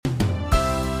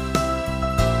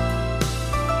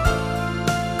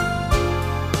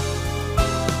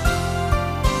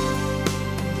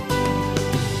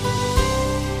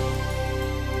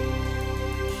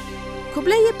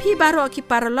Pi baro ki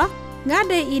paralok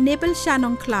ngade enable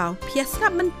shanong cloud piaskap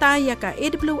mentah jaka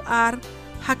AWR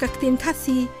haka ktin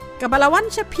kasi kabalawan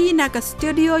Pi na ka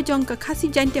studio jong ka kasi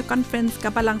jingiap conference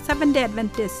kabalang 7 Day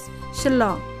Adventist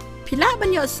Shalom. Phla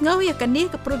banyo sngaw jaka ni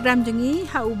ka program jongi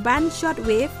hauban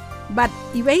shortwave but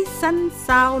iway san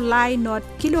saw lie not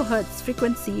kilohertz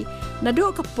frequency nado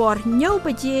kapor nyaw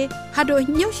baje hado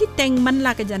nyaw siteng man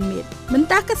la ka janmit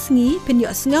mentah ka sngi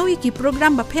penyo sngaw ki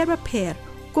program ba per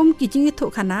kum ki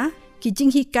ithuh khana ki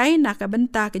jinghikai na ka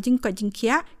benta ka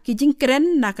jingkya ki jingkren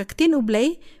na ka ktin ublei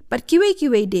pat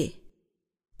kiwe de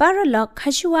paralok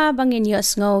khashua bangin yo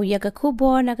sngaw ya ka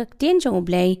khubo na ka ktin jong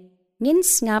ublei ngin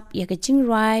snap ya ka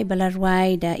jingrai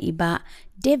balarwai da iba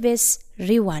Davis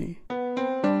Riwan.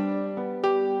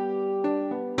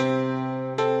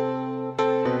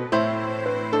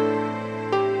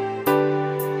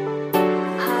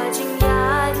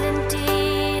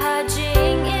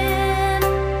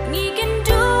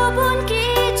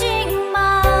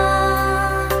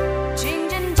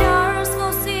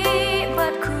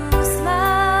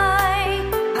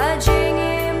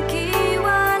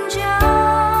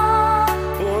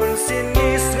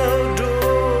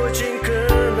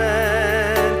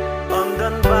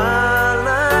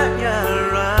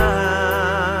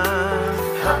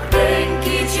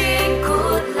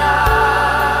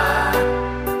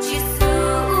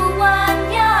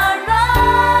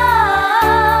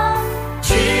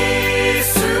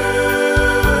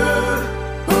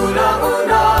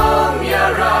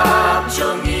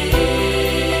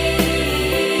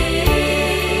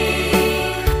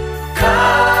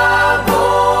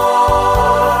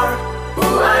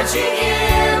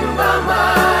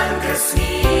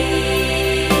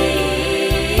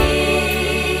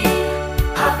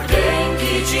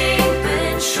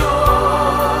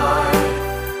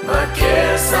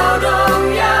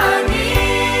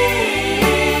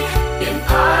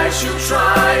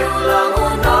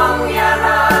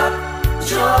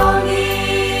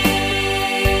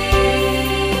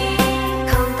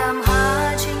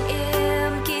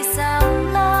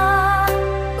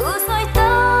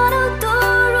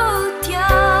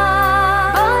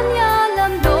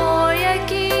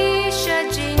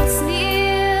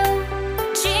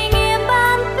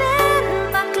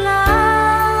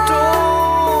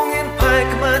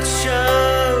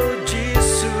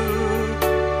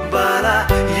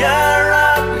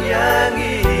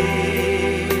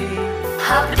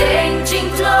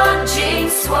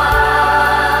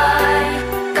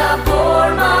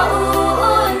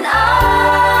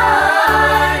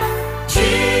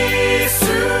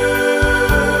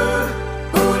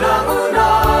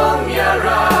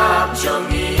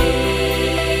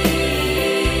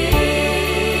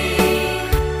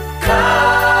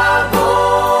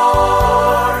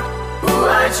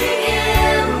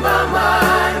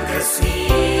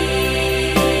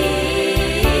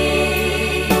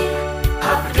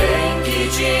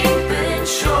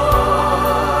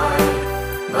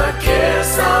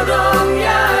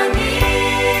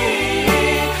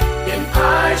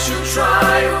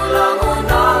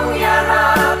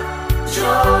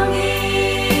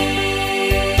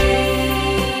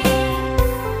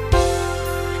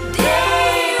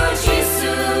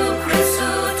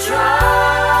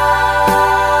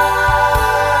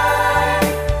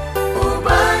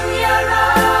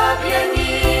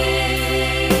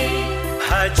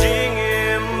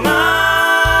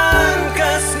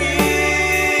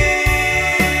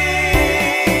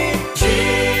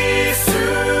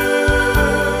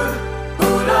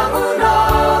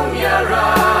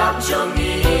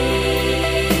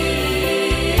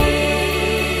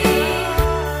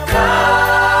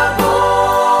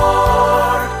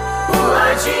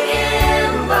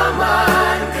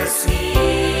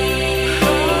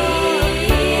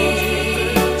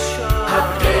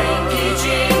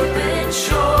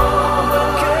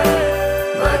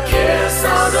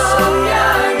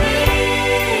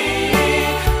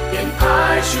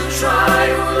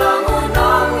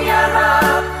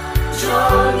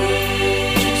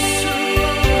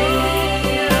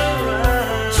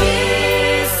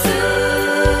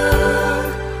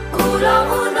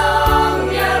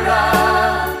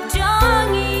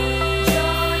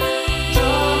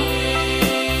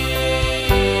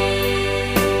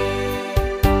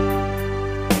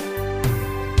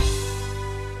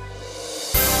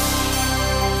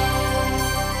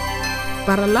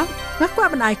 Paralok ngakwa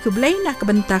ban ai kublei na ka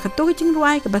benta ka to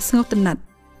jingruai ka basngau tenat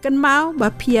kan mau ba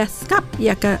pias kap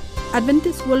ya ka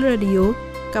Adventist World Radio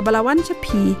ka balawan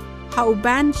Pi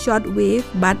hauban shortwave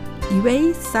but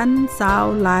iway san saw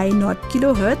lie not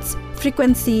kilohertz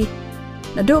frequency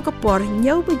na do ka por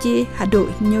nyau baje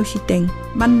hado nyau siteng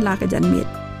man la ka janmit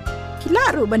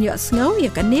Kila ru ban yok sngo ya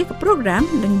kane ke program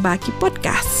leng ba ki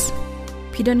podcast.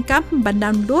 Pidon kam ban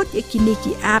download ya kini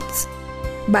ki apps.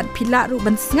 Bat pila ru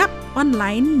ban snap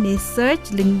online ne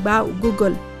search leng ba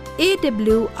Google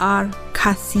AWR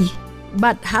Kasi.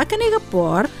 Bat ha kane ke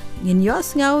por ngin yok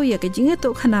sngo ya ke jingngeit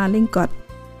khana lingkot.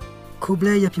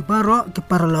 Kuble ya pi baro ke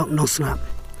paralok no snap.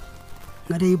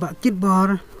 Ngade ba kit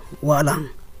bor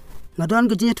walang. Ngadon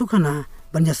ke jingngeit khana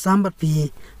ban ya sambat pi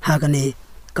ha kane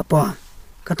ke por.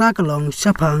 Kata kalong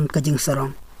syapang kajing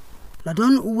sarong.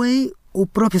 Ladon uwe u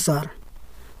profesor.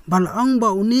 Balong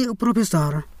ba uni u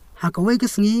profesor. Hakawai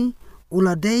kesngi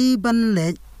ula day ban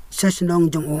le syashnong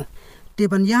jong u. Di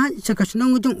ban ya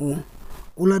syakashnong jong u.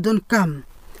 Ula don kam.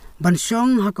 Ban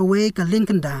syong hakawai ka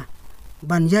lingkenda.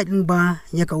 Ban ya lingba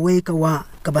yakawai kawa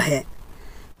kabahe.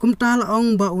 Kumtal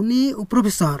ong ba uni u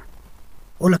profesor.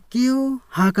 Ula kiu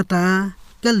hakata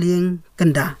kaling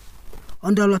kenda.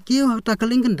 Onda ula kiu hakata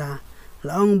kaling kenda.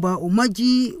 Laong ba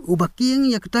umaji ubaking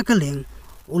ya katakaling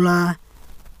ula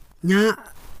nya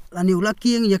lani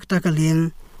ulaking ya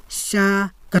katakaling sya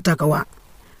katakawa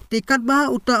tikat ba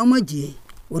uta umaji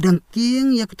udang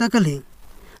king ya katakaling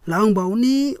laong ba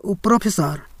uni u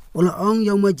profesor ula ong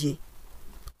ya umaji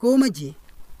ko maji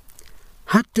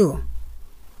hatto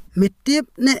mitip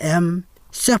ne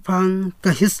syapang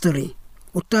ka history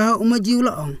uta umaji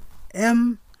ula ong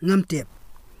ngamtip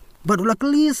Bad ula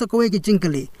kali sakawai ke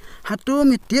jingkali. Hatu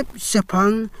mitip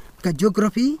syapang ke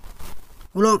geografi.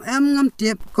 Ulang ngam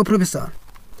tip ke profesor.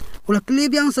 Ula kali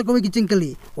biang sakawai ke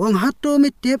jingkali. Ulang hatu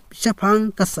mitip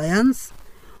syapang ke sains.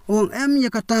 Ulang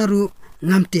ya kataru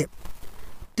ngam tip.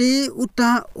 Ti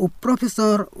uta u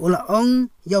profesor ula ong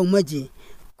yau maji.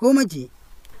 Ko maji.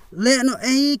 Le no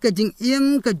ke jing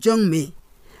iem ke jong me.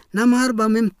 Namar ba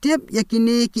mem tip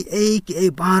yakini ki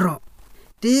baro.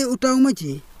 Ti uta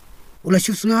maji. Ula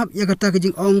syusngap ya kata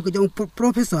kejing ong kejong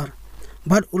profesor.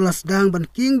 Bad ula sedang ban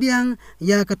king biang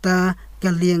ya kata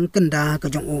kaling kenda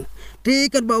kejong u.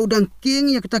 Tikat ba udang king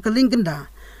ya kata kaling kenda.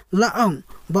 Laong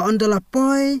ba ondala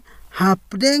poi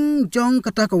hapdeng jong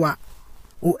kata kawa.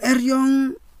 U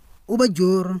eryong u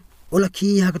bajur ula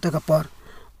ki ha kata kapor.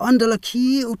 Ondala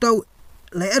ki utau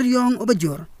la eryong u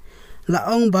bajur.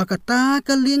 Laong ba kata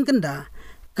kaling kenda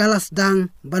kalas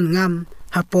dang ban ngam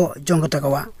hapo jong kata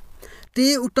kawa.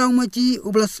 Ti utang maji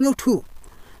ublas ngautu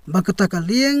bakata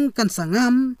kaling kan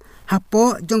sangam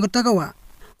hapo jong katakawa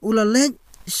ula lej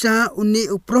sya uni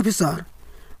u profesor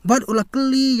bad ula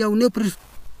kli ya uni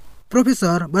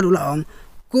profesor bad ula ong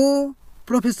ko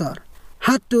profesor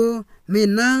hatu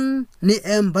menang ni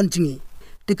banjingi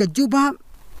tika jubab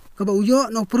kaba uyo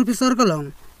no profesor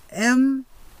kalong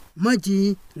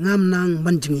maji ngamnang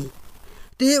banjingi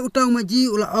ti utang maji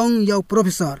ula ong ya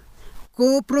profesor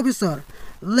ko profesor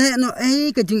le no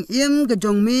ke jing iem ke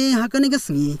jong me hakani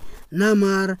kesngi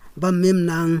namar bam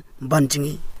memnang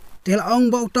banjingi tel ong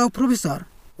ba utau profesor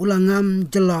ulangam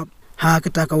jelop ha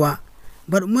katakawa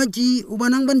bar maji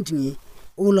ubanang banjingi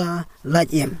ula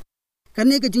lajiem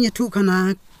kani ke jing thu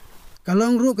khana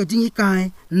kalong ru ke jing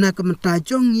hikai na kamta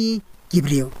jongi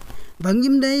kibrio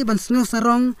bangim dai ban sngo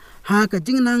sarong ha ke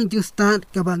jing nang jing start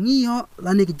ka bangi yo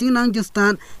lani ke jing nang jing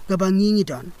start ka bangi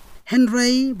ngidon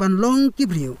henry ban long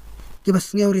kibrio kiba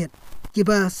sngeuriet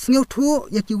kiba sngeuthu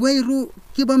ya ki weiru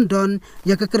kibam don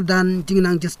ya kekerdan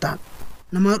jingnang jestat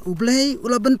namar ublei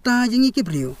ula benta jingi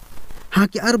kibriu ha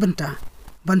ki arbenta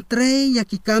bantre ya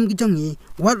ki kam ki jongi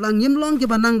wat lang yimlong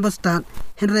kiba nang bastat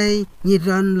henrei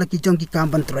ngidan laki jong ki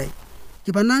kam bantre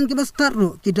kiba nang kiba stat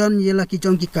ru kidon ye laki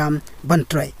jong ki kam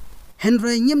bantre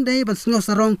henrei ngimdei ban sngo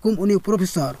sarong kum uni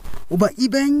profesor uba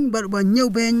ibeng bar ba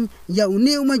nyobeng ya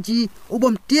uni umaji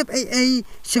ubam tiep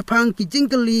syapang ki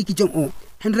jingkali ki jong o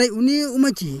henrei uni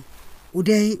umaji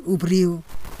udai ubriu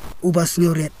uba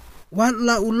sngoret wat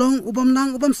la ulong ubam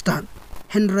nang ubam stat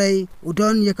henrei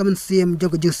udon ya kamen sim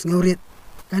jong jing sngoret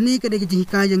kani kade ki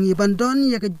jika yang iban don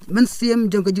ya kamen sim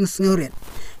jong jing sngoret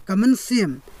kamen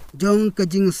sim jong ka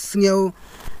jing sngew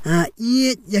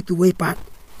iet ya ki weipat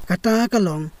kata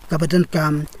kalong kabadan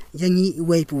kam yangi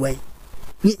iwei puwei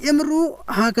ni emru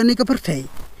ha kani ka perthei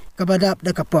kabadap da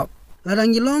kapop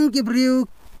ladang yilong kibriu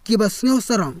kibas ngau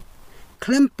sarong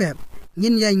klempep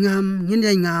ngin yai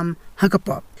ngam ha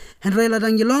kapop henrei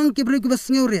ladang yilong kibriu kibas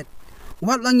ngau ret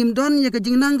wat langim don ya ka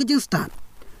jingnang ka jingstat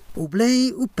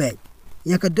ublei upek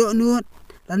ya ka dohnud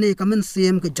lani ka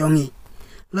mensim ka jongi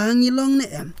lang yilong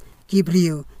ne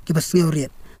kibriu kibas ngau ret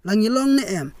lang yilong ne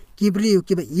kibriu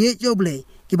kiba ye joblei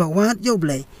kiba wat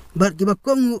joblei bat kiba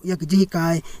kongu ya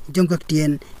kejikai jong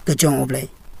kaktien ke jong oblei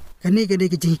kani kade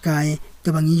kejikai ke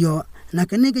bangiyo na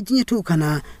kani kejinya tu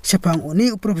kana sepang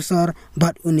uni profesor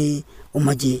bat uni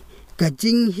umaji ka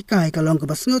jing hikai ka long ka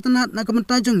basngo tanat na ka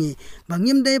menta jongi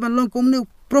bangim de ban long kum ni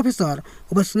professor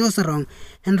ubasngo sarong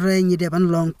henry ni de ban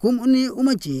long kum uni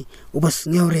umaji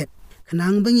ubasngo ret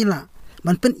kanang bangila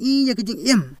ban pen I ya ka jing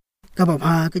em ka ba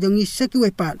ha ka jongi saki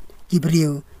we pat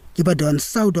kibriu kibadon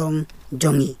saudong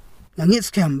jongi ngit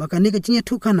scam ba ka ni ka jing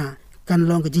thu kana kan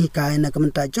long ka jing hikai na ka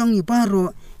menta jongi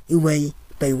baro iwei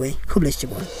paiwei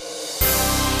khubleshibon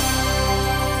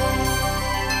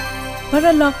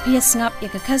paralok piasngap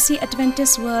yakakasi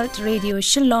Adventist World Radio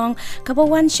Shillong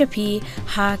kabawan shapi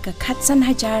ha ka khatsan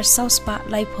hajar sauspa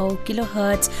laipo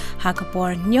kilohertz ha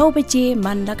kapor nyo beje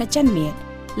man la ka chanmet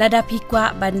lada pikwa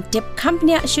ban tip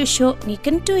company shusho ni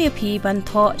kentu yapi ban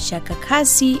tho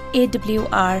shakakasi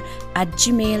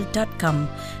awr@gmail.com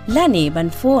lani ban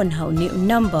phone hau ni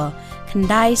number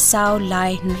khandai sao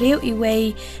lai nriu iwei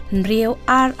nriu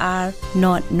rr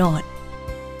not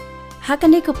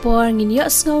hakani kapor nginyo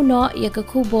sngaw no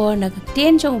yakakubo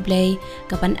nagten jong blay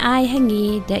kapan ai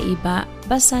hangi da iba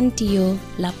basantiyo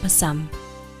lapasam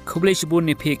khublei shibun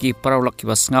ni pheki paralok ki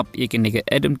basngap yekini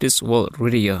Adventist World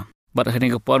Radio but hani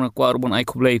kapor ngwa rubun ai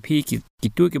khublei pheki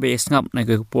kitu ki be snap na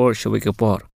kapor shwe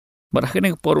kapor but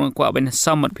hani kapor ngwa ben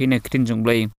samat phine ktin jong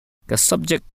blay ka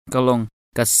subject kalong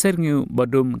ka Syrngiew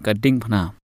badum ka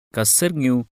Diengphna ka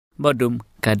Syrngiew badum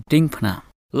ka Diengphna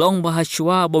long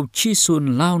bahashwa bo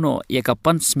chisun launo yaka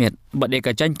pansmet bad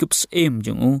yaka jankups em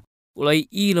jungu ulai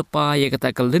I lepa yaka ta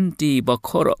kalenti ba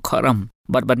khoro kharam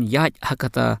bad ban yaj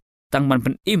hakata tangman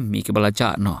pen im mi ke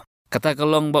balaja no kata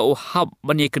kalong ba uhab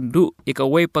ban yekendu yaka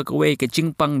we pa ke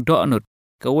jingpang dohnud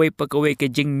ka we pa ke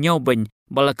jingnyau ban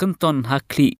bala kenton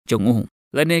hakli jungu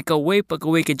lane ka we pa ke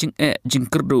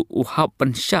jingkerdu uhab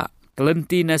ban sha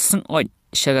kalenti na sengoj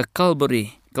syaga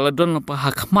kalbari kaladon lepa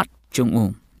hakmat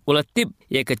jungu ulatip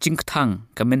ya ka jingtang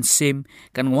ka mensim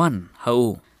kan wan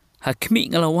hau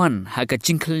hakmi ngalawan ha ka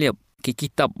jingkhliap ki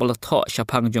kitab bleithaw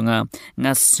syapang jonga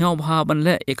ngasnyaw bha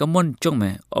banle e ka mon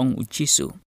jongme ong Jisu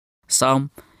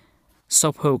sam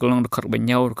sopho kalong khar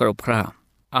banyaw ka phra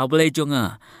able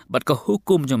jonga bat ka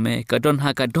hukum jongme ka don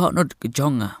ha ka dohnud ka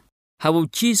jonga habu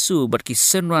Jisu bat ki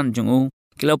Synran jongu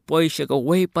kila poi sha ka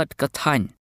weipat ka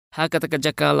than ha ka ta ka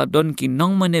jaka la don ki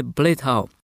nongmane bleithaw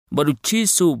baru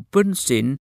Jisu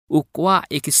bensin ukwa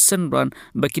iki Synran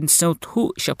bakin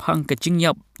ithuh syapang ka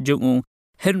jingiap jungu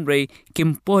Henry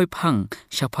kimpoi phang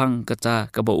syapang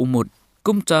kata ka ba umut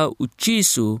kumta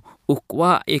Jisu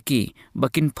ukwa iki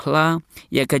bakin phla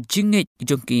ya ka jingngeit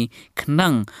jongki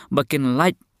khnang bakin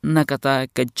light na kata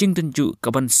ka jingtynjuh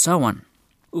ka ban sawan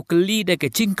ukli da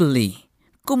ka jingkli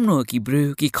kumno ki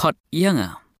bru ki khot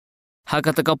yanga ha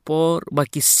kata ka por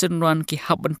baki Synran ki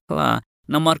haban phla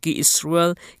namar ki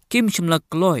Israel kim shimla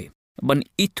kloy ban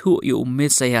ithuh yu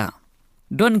Mesaiah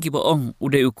don ki baong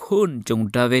uday ukhun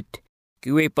jong David ki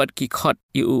wepat ki khot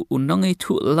yu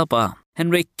nongiathuhlypa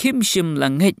Henry kim shim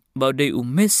langet ba day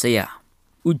Mesaiah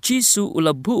Jisu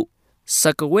ulabu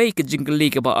sakawe ke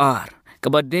jingli ke baar ka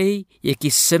badai ye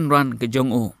ki Synran ke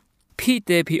jong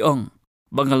phite phiong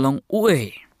bangalong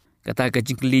uwe kata ka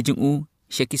jingli jong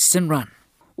shaki Synran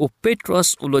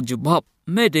Petros ulo jubab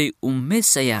mede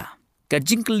Mesaiah ka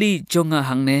jingli jonga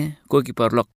hangne ko ki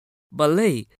paralok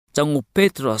balai jangu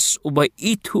Petros ubai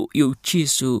ithuh yu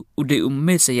Jisu ude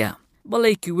Mesaiah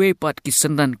balai ki wepat ki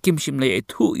Synran kimshim le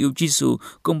ithuh yu Jisu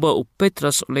kumba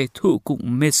Petros le ithuh ku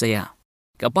Mesaiah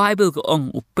ka Bible ko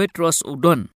ong Petros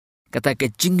udon kata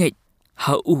ka jingngeit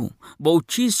hau bau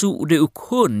Jisu ude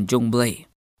ukhon jong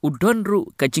blai udon ru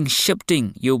ka jing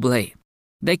shapting yu blai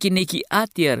daki neki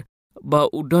atiar ba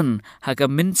udon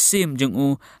haka mensim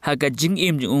jong haka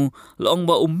jingim jong long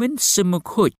ba mensim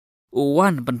khoj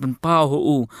uwan pan pau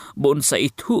hu bon sa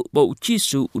ithuh ba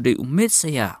Jisu ude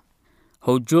Mesaiah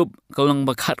ho job kalong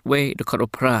bakhat we de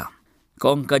kharopra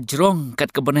kong ka jrong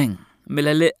kat ka baneng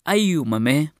melale ayu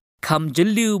mame kham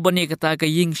jeliu bani kata ka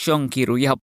ying shong ki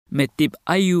ruyap metip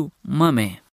ayu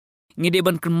mame ngide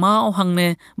ban kmau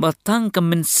hangne batang ka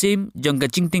mensim jong ka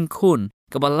jingting khon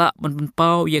ka bala pan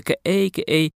pau ya ka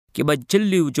ki ba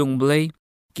jeliu jong blai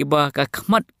ki ba ka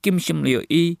khmat kimshim lio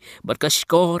bat ka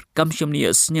skor kamshim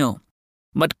lio snyo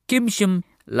mat kimshim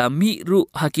lami ru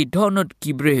haki dohnud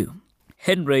ki brew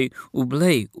Henry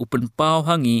ublai upen pau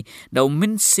hangi dau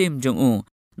mensim jong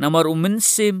namar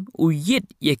mensim uyit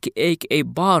ye ki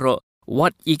baro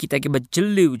wat ye kita ki ba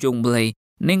jeliu jong blai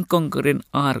nengkong keren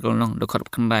ar kolong do kharp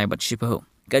khandai bat sipo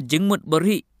ka jingmut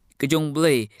bari ka jong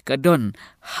blai ka don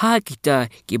ha kita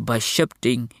ki ba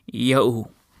shapting yau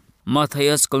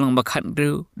Mathias kolong bakhat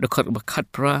ru do kharp bakhat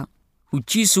pra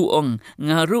Jisu ong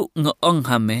ngaru ngaong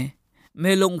hame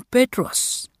melong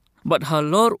Petros bat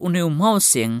halor uneu mau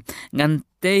sing ngan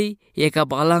te ye ka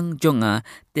balang jonga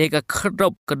te ka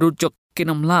khadop kadujok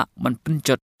kinamla ban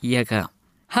penjot yaka.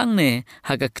 Hang ne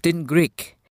haga ktin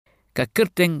Greek ka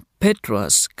kerteng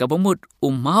Petros ka bamut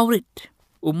umawrit.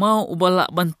 Umau ubala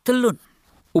ban telun.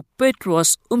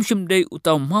 Petros umshimday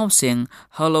utaw mauseng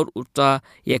halor uta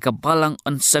yaka balang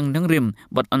ansang nangrim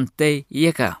bat ante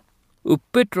yaka.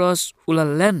 Petros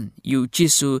ulalen yu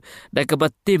Jisu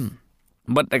dakabatim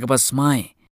bat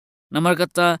dakabasmai. Namar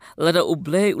kata lada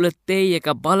ublay ulate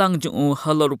yaka balang jung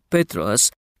halor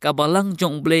Petros ka balang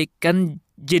jung ublay kan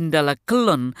jindala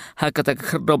kelon hakata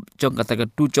kerdop jong kata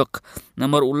kedujok.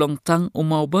 Namar ulang tang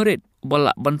umau barit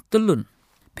balak ban telun.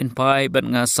 Pinpai bat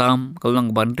ngasam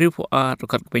kalong bandri fuat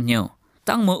rukat penyo.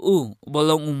 Tang mau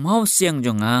balong umau siang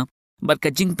jonga bat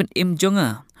kajing penim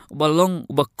jonga balong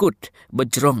ubakut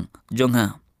bajrong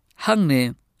jonga. Hang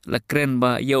ne la kren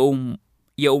ba ya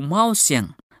umau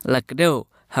siang la kdew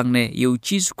hang ne yu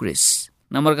Jisu Kris.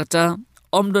 Namar kata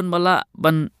om don bala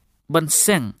ban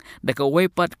seng daka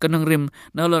wepat kanang rim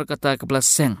nalor kata kepala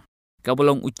seng ka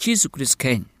balong Jisu Kris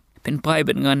kain. Pinpai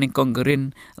bet ngani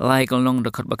konggerin lai kalong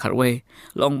dekat bakar we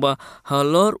long ba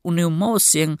halor uniu mau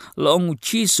siang long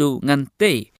Jisu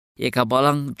ngante ye ka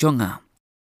balang jonga.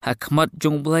 Hakmat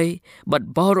jong blai bat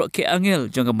barok ke angel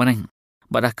jong ka maneng.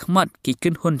 Bat hakmat ki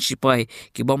kinhun sipai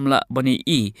ki bamla bani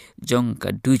i jong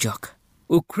ka dujok.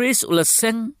 Kris ula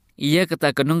seng ia kata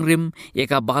kanong rim ye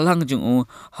ka balang jong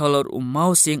halor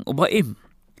mau siang ubaim.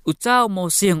 Utau mau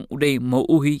siang udai mau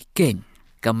uhi ken.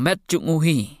 Kamet jong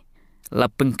uhi. La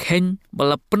pengken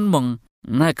bala penmong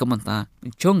na kamanta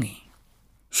jongi.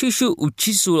 Shushu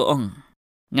Jisu ong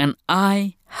ngan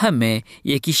ai hame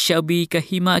ye ki shabi ka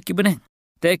hima ki beneng.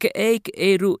 Te ke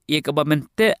ru ye ka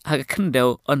bamente ha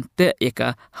kdew onte ye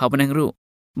ka habeneng ru.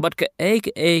 Bat ke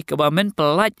ka bamen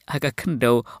pelaj ha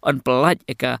kdew on pelaj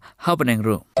ye ka habeneng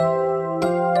ru.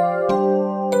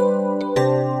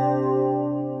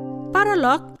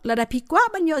 Paralok lada pikwa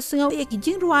banyo sengau ye ki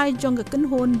jingruai jong ka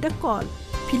kenhon dekol.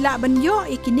 Phla banyo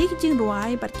ikini jing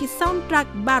ruai bat ki soundtrack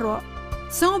baro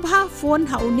song bha phone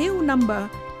ha new number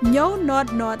nyo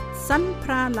not san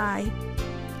phra lai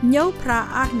nyo phra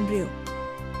arnriu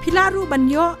phla ru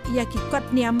banyo ya ki kwat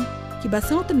niam ki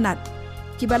basong tenat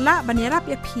ki bala banirap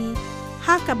ya phi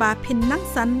ha ka ba phin nang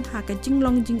san ha ka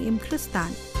jinglong jing im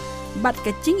kristan bat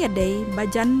ka jing ya dei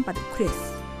bajan bat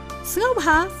kris song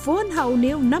bha phone ha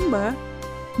new number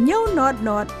nyo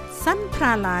not san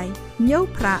phra lai nyo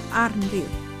phra arnriu.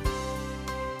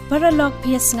 Paralok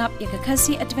pias ngap ya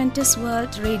kasi Adventist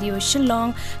World Radio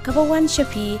Shillong kabawan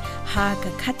shapi ha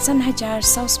ka khatsan hajar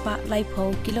sauspa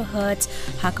bleithaw kilohertz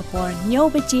ha kapor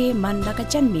nyo beje man la ka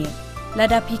janmi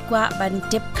lada pikwa ban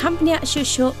tip company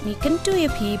shusho ni kentu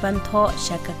yapi ban tho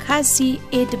shaka kasi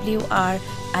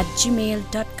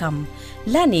awr@gmail.com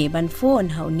lani ban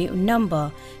phone ha ni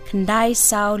number khandai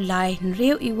saw lai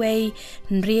nriu iway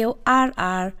nriu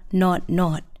rr not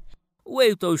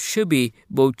Wei to shibi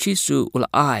bo Jisu ula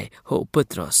ai ho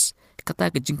Petros. Kata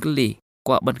ke jingkeli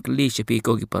kwa ban keli shibi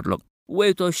ko ki paralok.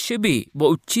 Wei to shibi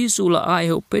bo Jisu ula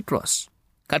ai ho Petros.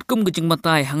 Kat kum ke jing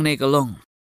matai hang ne kalong.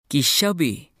 Ki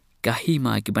shabi ka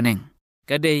hima ki baneng.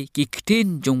 Kadai ki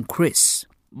ktin jong Chris.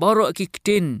 Boro ki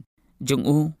ktin jong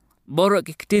u. Boro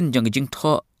ki ktin jong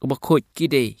jingtho ba khoj ki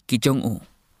dei ki jong u.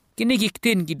 Kini ki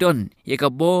ktin ki don ye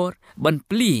ka bor ban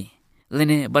pli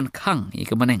lene ban khang ye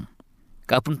ka baneng.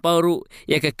 Kapun paru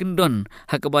ya ka kendon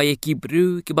hakabaya ki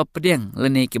bru ki ba pedeng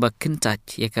lene ki ba kentat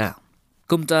ya ka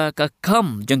kumta ka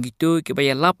kam jong gitu ki ba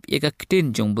ya lap ya ka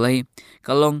ktin jong blai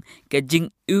kalong ka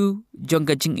jingngeu jong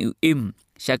ka jingngeu im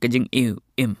sha ka jingngeu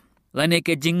im lene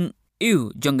ka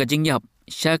jingngeu jong ka jingiap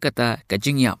sha kata ka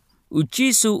jingiap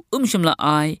Jisu shimla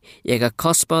ai ya ka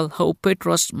gospel ho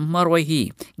Petros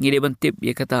marwahi ngire bantip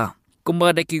ya kata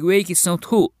kumba da ki we ki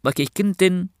sauthu ba ki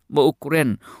kintin ba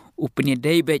ukuren upenya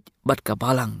daibet bat ka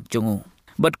balang jongu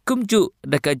bat kumju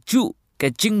daka ju ka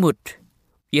jingmut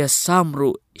ya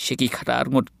samru sheki khata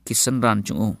arngot ki Synran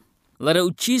jongu lara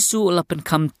Jisu lapen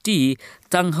kamti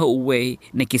tang ha uwe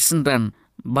ne ki Synran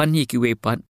bani ki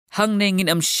wepat hang ne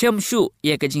ngin am shamshu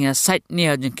ya ka jinga site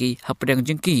nia jengki hapadang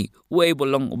jengki we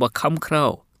bolong uba kham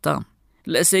krau tam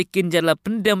lese kin jala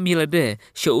pendam milade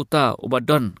shauta uba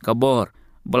don kabor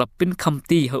balapin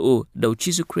kamti ha u do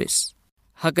Jisu Kris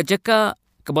haka jaka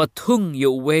kabathung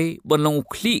yo we bonlong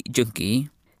ukli jengki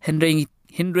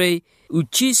Henry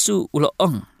Jisu ula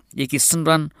ong yeki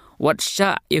Synran wat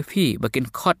sha yepi bakin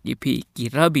khot yepi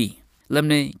ki rabi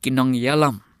lamne ki nong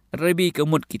yalam rabi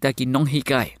kamut kita ki nong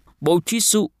hikai bo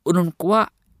Jisu unun kwa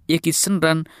yeki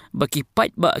Synran baki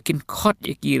pat ba kin khot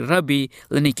yeki rabi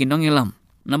lane ki nong yalam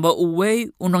namba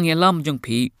uwe unong yalam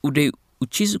jengpi ude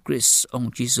Jisu Kris ong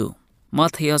Jisu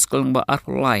Mathias kalong ba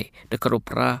arlai de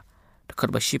karopra de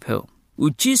karba shipho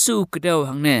Jisu kdew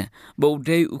hangne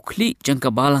baudai ukli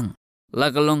jangka balang.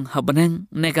 Lagalong habaneng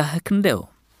nega kdew.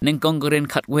 Neng kongren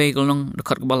katwe galong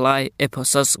dekat balai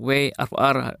eposas we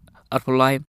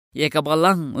arpulai. Ye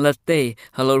kabalang late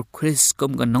halor Chris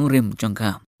kum ganongrim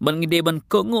jangka. Ban ngide ban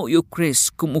kongo yu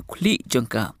Chris kum ukli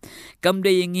jangka.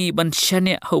 Kamde yengi ban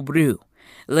shane hobru.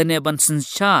 Lene ban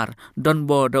senchar don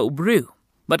bo da ubru.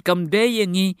 Bat kamde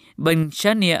yengi ban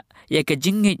shane ye ka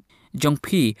jingngeit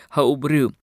jongpi ha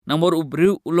ubru. Namor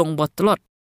ubru ulong batlot.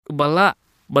 Bala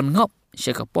ban ngop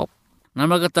syakapop.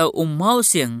 Nama kata mau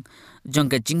siang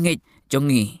jangka jingngeit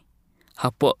jongi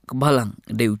hapo kebalang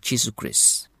deu Jisu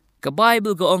Kris. Ke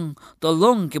Bible goong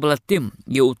tolong kibalatim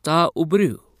ye uta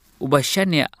ubru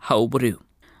ubashania ha ubru.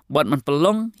 Buat man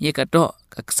pelong ye kadok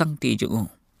kaksangti jungu.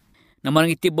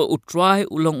 Namarang itiba utrai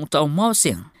ulong uta mau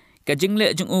siang ka jingle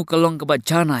jungu kalong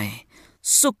kebajanai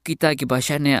suk kita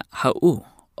kibashania ha u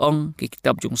ong ki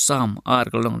kitab jung sam ar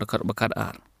kalong dekat bakar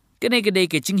ar. Kene-kene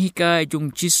ke jinghikai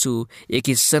jung Jisu ye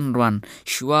ki Synran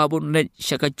syuabun let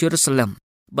syaka Jerusalem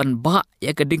ban ba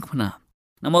ye ke Diengphna.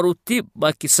 Namarutip ba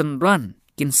ki Synran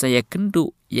kin saya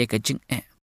kendu ye ke jingngeit.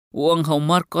 Uang hau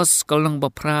Marcos kalong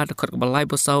bapra dekat balai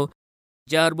besau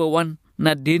jar bawan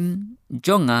nadin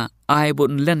jonga ai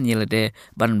bun len yelede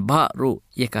ban ba ru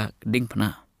ye ka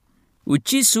Diengphna.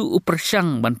 Jisu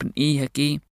upersyang ban pen I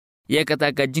haki ye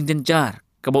kata ka jingtynjuh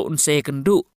ka baun saya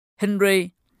kendu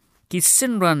Henry ki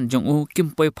Synran jong u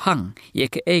kimpoi phang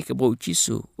ye ke ke bau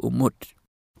Jisu umut.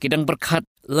 Kidang berkat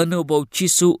lanu bau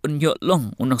Jisu unyok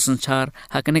long unang senchar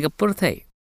hakane ke perthai.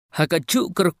 Haka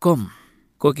ju kerkom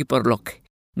ko ki paralok.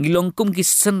 Ngilong kum ki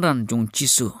Synran jong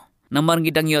Jisu. Namar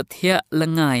ngidang yot hia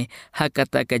lengai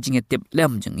hakata ka jingiap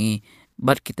lem jengi.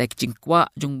 Bat kita kicing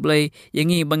kwa jong blai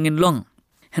yengi bangin long.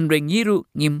 Henry ngiru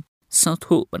ngim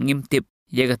sauthu ban ngim tip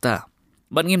ye kata.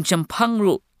 Ban ngim champang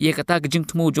lu ye kata kicing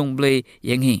temu jong blai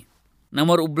yengi.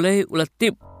 Namar ublay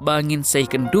ulatip bangin say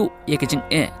kendu ye kejing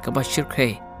ke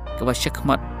basyirkhay ke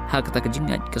basyakmat ha kata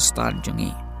kejingat ke stan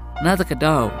jongi. Nata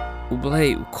kdaw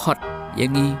ublay ukot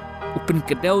yangi upin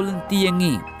kdew lenti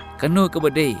yangi kanu ke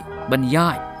badai ban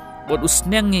yai bot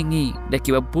usneng yangi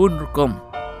daki babun rukom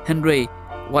Henry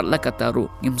wat la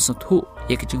kataru ngim sathu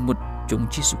ye kejing mut jong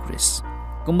Jisu Kris.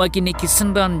 Kumbaki ni ki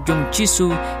Synran jong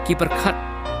Jisu ki perkat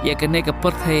ye kene ke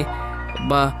perthai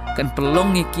ba kan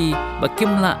pelong ki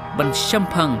bakimla ban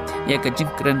syampang ya ka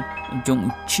jingkren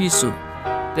jong Jisu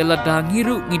tela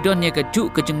dangiru ngidon ya ka ju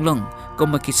ka jenglong ko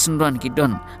maki Synran ki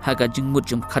don ha ka jingmut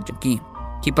jom khat ki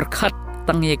perkhat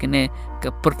tang ya kene ka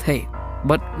perthai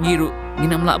bat ngiru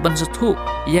nginamla ban sathu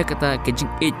ya kata ka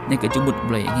jingngeit ne ka jingmut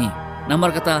blai ngi namar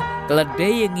kata kala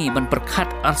de ngi ban perkhat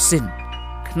arsin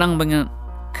khnang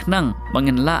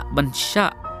bangen la ban sya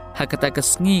ha kata ka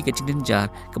sngi ka jingtynjuh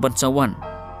ka ban sawan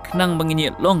nang bangini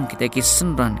long kita ki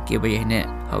Synran ke bayahne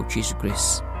hau Jisu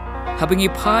Kris. Habingi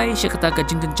pai syakata ka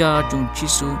jingtynjuh jong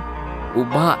Jisu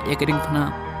uba ya ka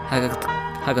Diengphna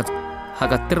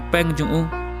haga terpeng jong u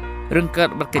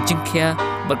rengkat berka jingkhia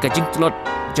berka jingtlot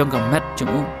jong ka mat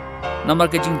jong u namar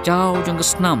ka jingjau jong ka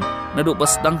snam nadu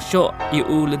pas dang syok yu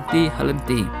lenti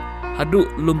halenti hadu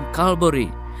lum Calvary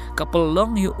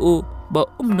kapelong yu ba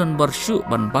don barsyu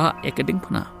ban ba ya ka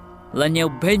Diengphna.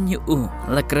 Lanyau ben yu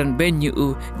lakran ben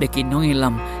yu daki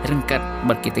nongilam rengkat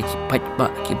bar kita kipat ba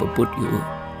ki babut yu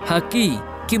haki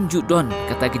kim judon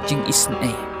kata kejing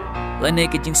isne lane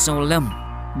kejing solam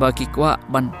ba ki kwa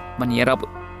ban yarap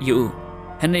yu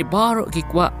hanai baro ki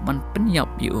kwa ban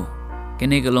penyap yu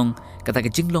kene galong kata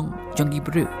kejing long jonggi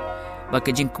bru ba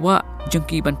kejing kwa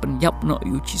jongki ban penyap no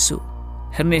yu Jisu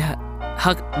hanai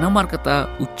hak namar kata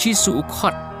Jisu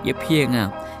ukhot ye phienga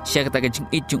sya kata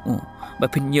kejing ijung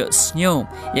bapin yo snyo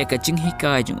ya ka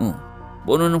jinghikai jung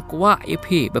bonon kwa ep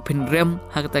bapin rem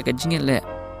ha kata ka jingele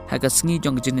ha ka sngi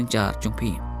jong jingtynjuh jong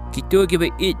pi kito ge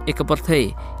be it e ka parthai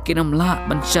kinam la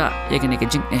bansha ya ka ne ka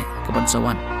jing ka ban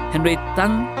sawan Henry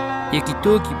tang ya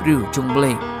kito ki bru jong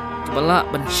blai kibala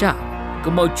bansha ka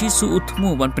mau Jisu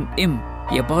utmu ban pen im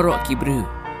ya barok ki bru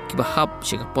ki bahap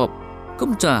syakapop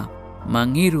kumcha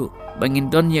mangiru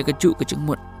bangin don ya ka ju ka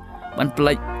jengmut ban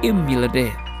pelaj im milade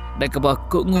da ka ba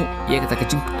ko ngu ye kata ka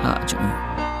jingpa jung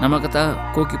nama kata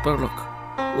ko ki paralok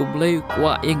ublay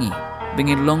kwa yengi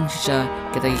bingin long sha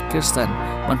kata ki Kristen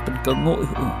ban pen ka ngu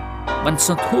ban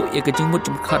sathu ye ka jingmut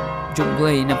jum khat jung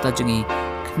blay nam ta jungi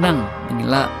khnang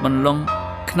bingila banlong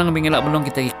khnang bingila banlong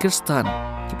kita ki Kristen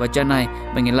ki bajanai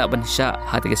bingila ban sha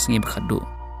hati ka sngi khadu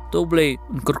to blay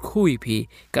unkur khui phi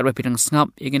karba pinang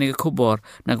snap yegene ka khobor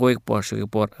na goy por shu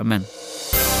por amen.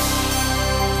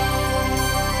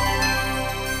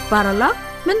 Paralok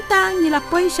mentang nila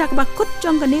poi syak bakut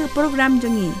jong kani program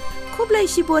jongi kublai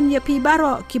shibon ya pi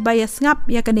baro kiba ya ngap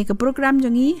ya kane ke program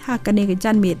jongi ha kane ke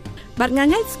janmit bat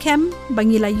ngangai scam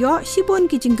bangila yo shibon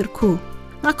ki jinggerku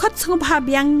ngakot sngop ha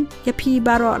biang ya pi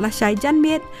baro la shai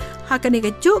janmit ha kane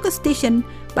ke ju ke station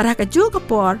bar ha ke ju ke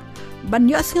por ban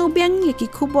yo sngau biang ya ki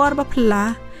khubor ba phla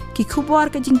ki khubor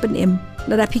ke jing penem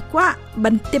lada pikwa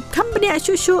ban tip company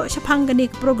ashu shapang kane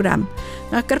ke program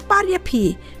ngakar par ya pi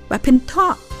ba pintho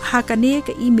ha kane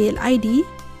ke email id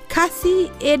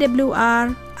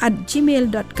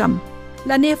khasiawr@gmail.com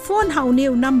lane phone hau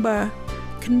new number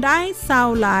kndai saw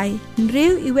lai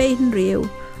nriu iwe nriu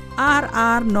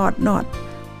rr not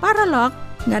paralok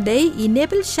ngadei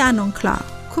enable shanong kla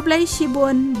kublai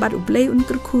shibon bar ublai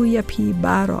unkurku ya pi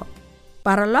baro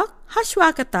paralok hashwa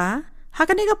kata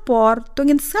hakane ka por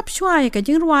tungin sap shwai ka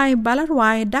jingruai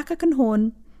balarwai daka kanhon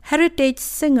heritage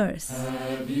singers.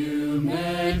 Have you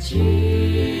met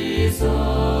Jesus,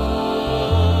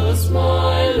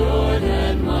 my